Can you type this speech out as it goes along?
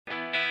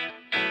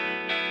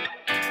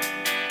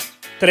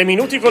3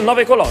 minuti con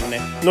 9 colonne.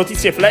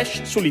 Notizie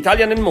flash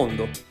sull'Italia nel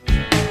mondo.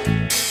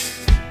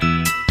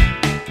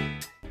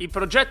 Il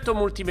progetto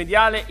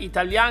multimediale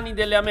Italiani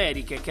delle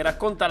Americhe, che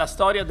racconta la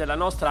storia della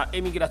nostra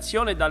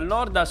emigrazione dal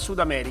Nord al Sud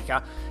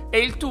America, e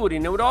il tour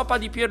in Europa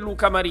di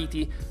Pierluca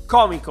Mariti,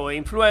 comico e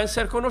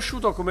influencer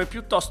conosciuto come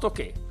Piuttosto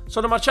Che.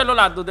 Sono Marcello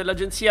Lardo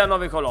dell'agenzia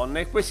 9 Colonne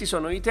e questi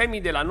sono i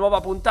temi della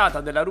nuova puntata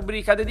della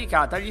rubrica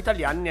dedicata agli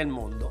italiani nel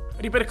mondo.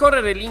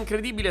 Ripercorrere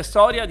l'incredibile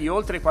storia di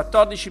oltre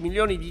 14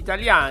 milioni di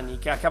italiani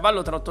che a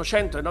cavallo tra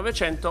 800 e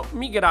 900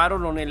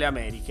 migrarono nelle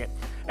Americhe.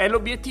 È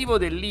l'obiettivo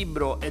del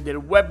libro e del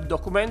web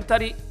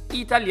documentary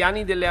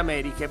Italiani delle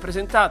Americhe,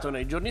 presentato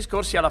nei giorni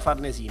scorsi alla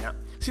Farnesina.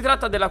 Si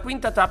tratta della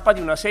quinta tappa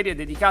di una serie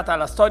dedicata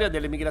alla storia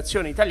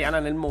dell'emigrazione italiana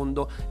nel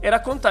mondo e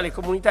racconta le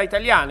comunità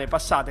italiane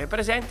passate e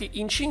presenti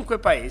in 5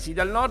 paesi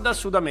dal Nord al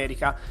Sud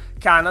America: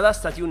 Canada,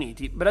 Stati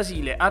Uniti,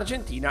 Brasile,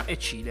 Argentina e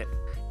Cile.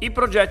 Il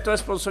progetto è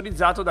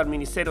sponsorizzato dal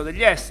Ministero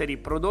degli Esteri,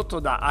 prodotto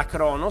da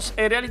Acronos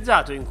e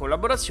realizzato in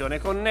collaborazione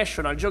con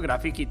National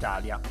Geographic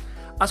Italia.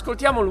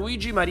 Ascoltiamo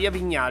Luigi Maria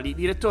Vignali,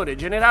 direttore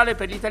generale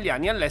per gli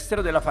italiani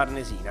all'estero della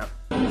Farnesina.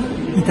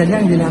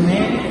 Italiani delle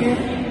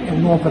Americhe è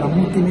un'opera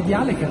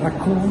multimediale che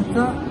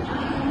racconta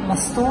la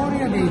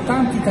storia dei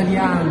tanti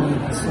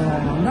italiani che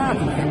sono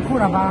andati, che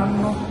ancora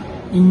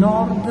vanno in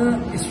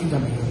Nord e Sud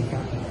America.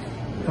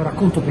 È un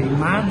racconto per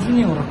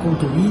immagini, è un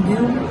racconto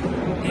video,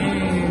 è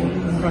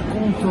un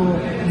racconto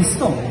di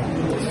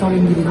storie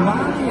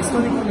individuali e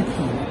storie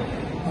collettive.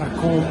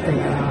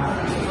 Racconta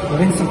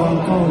Lorenzo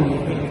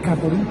Contoni e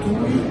Riccardo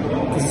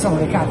Venturi che si sono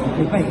recati in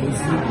quei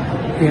paesi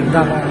per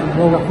dare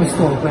luogo a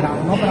quest'opera,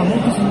 un'opera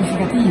molto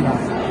significativa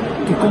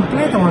che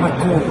completa una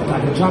raccolta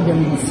che già abbiamo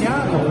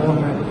iniziato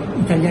con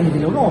italiani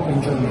dell'Europa,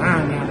 in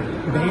Germania,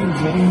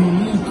 Belgio, Regno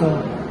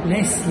Unito,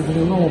 l'est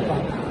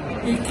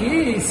dell'Europa, e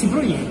che si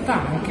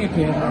proietta anche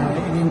per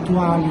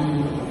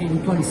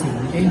eventuali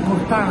seguiti. È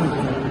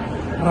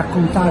importante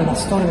raccontare la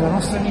storia della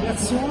nostra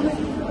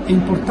emigrazione. È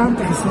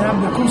importante che se ne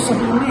abbia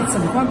consapevolezza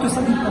di quanto è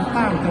stato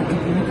importante anche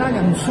per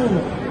l'Italia, non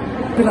solo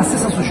per la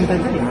stessa società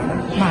italiana,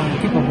 ma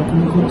anche proprio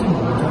come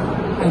contributo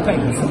ai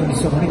paesi dove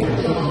sono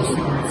recati i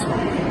nostri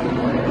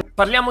connazionali.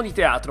 Parliamo di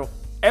teatro.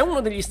 È uno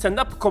degli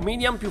stand-up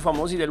comedian più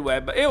famosi del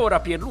web e ora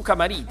Pierluca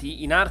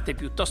Mariti, in arte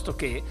Piuttosto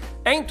Che,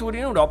 è in tour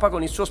in Europa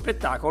con il suo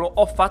spettacolo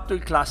Ho fatto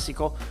il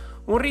Classico,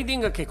 un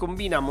reading che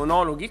combina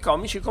monologhi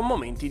comici con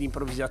momenti di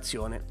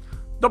improvvisazione.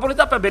 Dopo le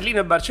tappe a Berlino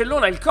e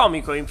Barcellona, il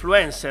comico e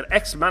influencer,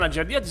 ex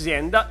manager di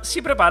azienda,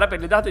 si prepara per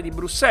le date di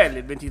Bruxelles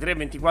il 23 e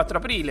 24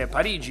 aprile,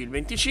 Parigi il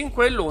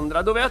 25 e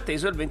Londra, dove è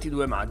atteso il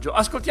 22 maggio.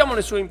 Ascoltiamo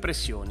le sue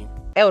impressioni.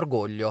 È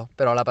orgoglio,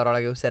 però, la parola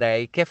che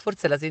userei, che è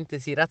forse la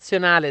sintesi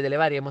razionale delle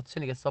varie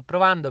emozioni che sto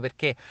provando,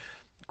 perché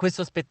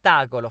questo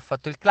spettacolo, Ho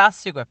fatto il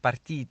Classico, è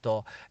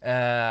partito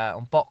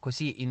un po'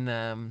 così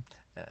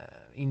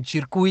in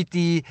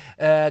circuiti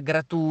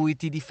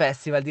gratuiti, di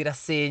festival, di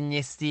rassegne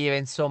estive,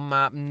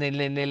 insomma,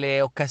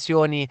 nelle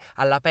occasioni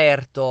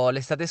all'aperto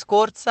l'estate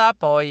scorsa.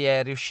 Poi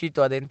è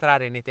riuscito ad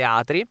entrare nei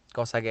teatri,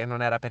 cosa che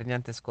non era per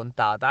niente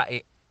scontata,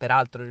 e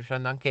peraltro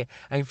riuscendo anche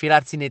a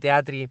infilarsi nei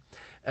teatri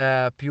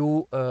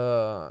più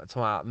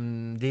insomma,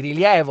 di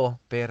rilievo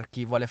per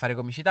chi vuole fare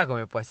comicità,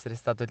 come può essere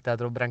stato il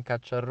Teatro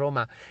Brancaccio a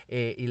Roma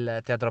e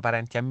il Teatro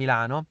Parenti a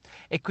Milano.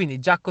 E quindi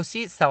già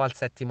così stavo al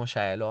settimo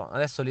cielo.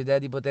 Adesso l'idea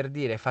di poter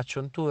dire faccio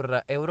un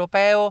tour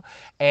europeo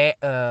è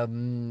ma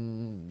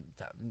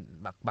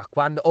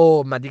quando,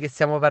 oh, ma di che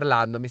stiamo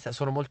parlando?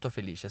 Sono molto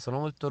felice, sono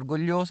molto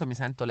orgoglioso, mi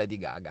sento Lady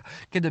Gaga.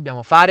 Che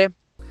dobbiamo fare?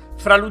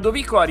 Fra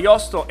Ludovico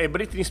Ariosto e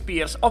Britney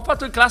Spears, Ho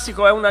fatto il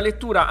Classico è una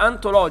lettura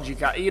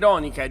antologica,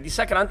 ironica e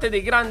dissacrante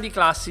dei grandi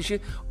classici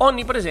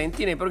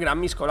onnipresenti nei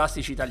programmi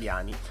scolastici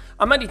italiani.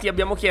 A Mariti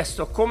abbiamo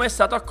chiesto come è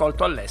stato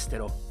accolto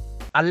all'estero.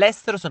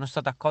 All'estero sono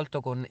stato accolto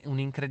con un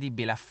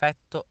incredibile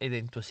affetto ed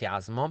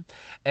entusiasmo,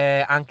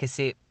 anche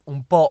se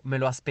un po' me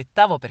lo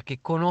aspettavo, perché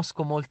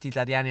conosco molti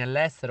italiani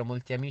all'estero,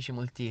 molti amici,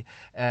 molti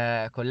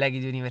colleghi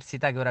di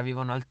università che ora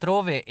vivono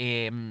altrove,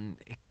 e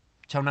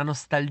c'è una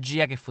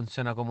nostalgia che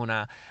funziona come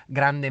una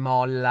grande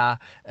molla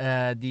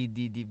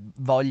di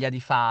voglia di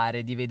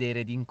fare, di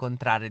vedere, di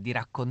incontrare, di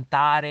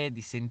raccontare,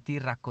 di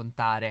sentir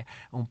raccontare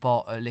un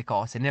po' le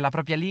cose nella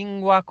propria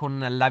lingua,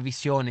 con la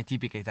visione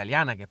tipica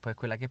italiana, che poi è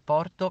quella che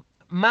porto,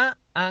 ma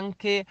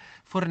anche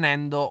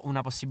fornendo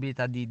una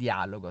possibilità di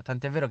dialogo.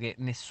 Tant'è vero che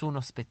nessuno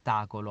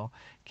spettacolo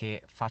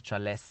che faccio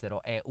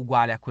all'estero è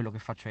uguale a quello che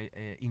faccio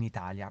in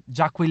Italia.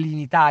 Già quelli in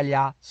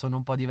Italia sono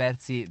un po'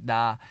 diversi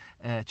da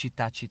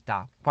città a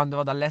città. Quando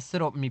vado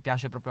all'estero mi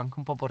piace proprio anche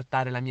un po'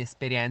 portare la mia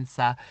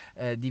esperienza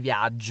di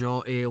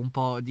viaggio e un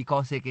po' di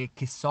cose che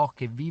so,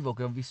 che vivo,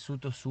 che ho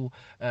vissuto su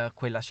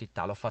quella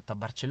città. L'ho fatto a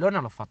Barcellona,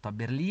 l'ho fatto a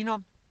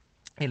Berlino.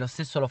 E lo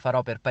stesso lo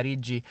farò per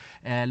Parigi,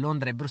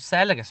 Londra e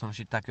Bruxelles, che sono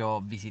città che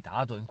ho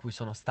visitato, in cui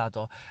sono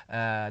stato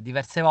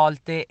diverse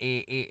volte,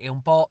 e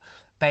un po'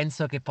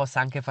 penso che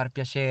possa anche far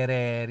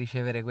piacere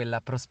ricevere quella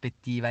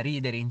prospettiva,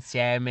 ridere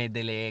insieme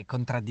delle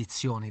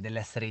contraddizioni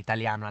dell'essere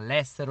italiano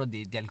all'estero,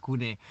 di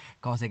alcune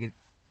cose che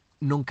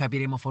non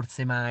capiremo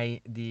forse mai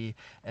di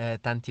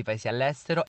tanti paesi all'estero.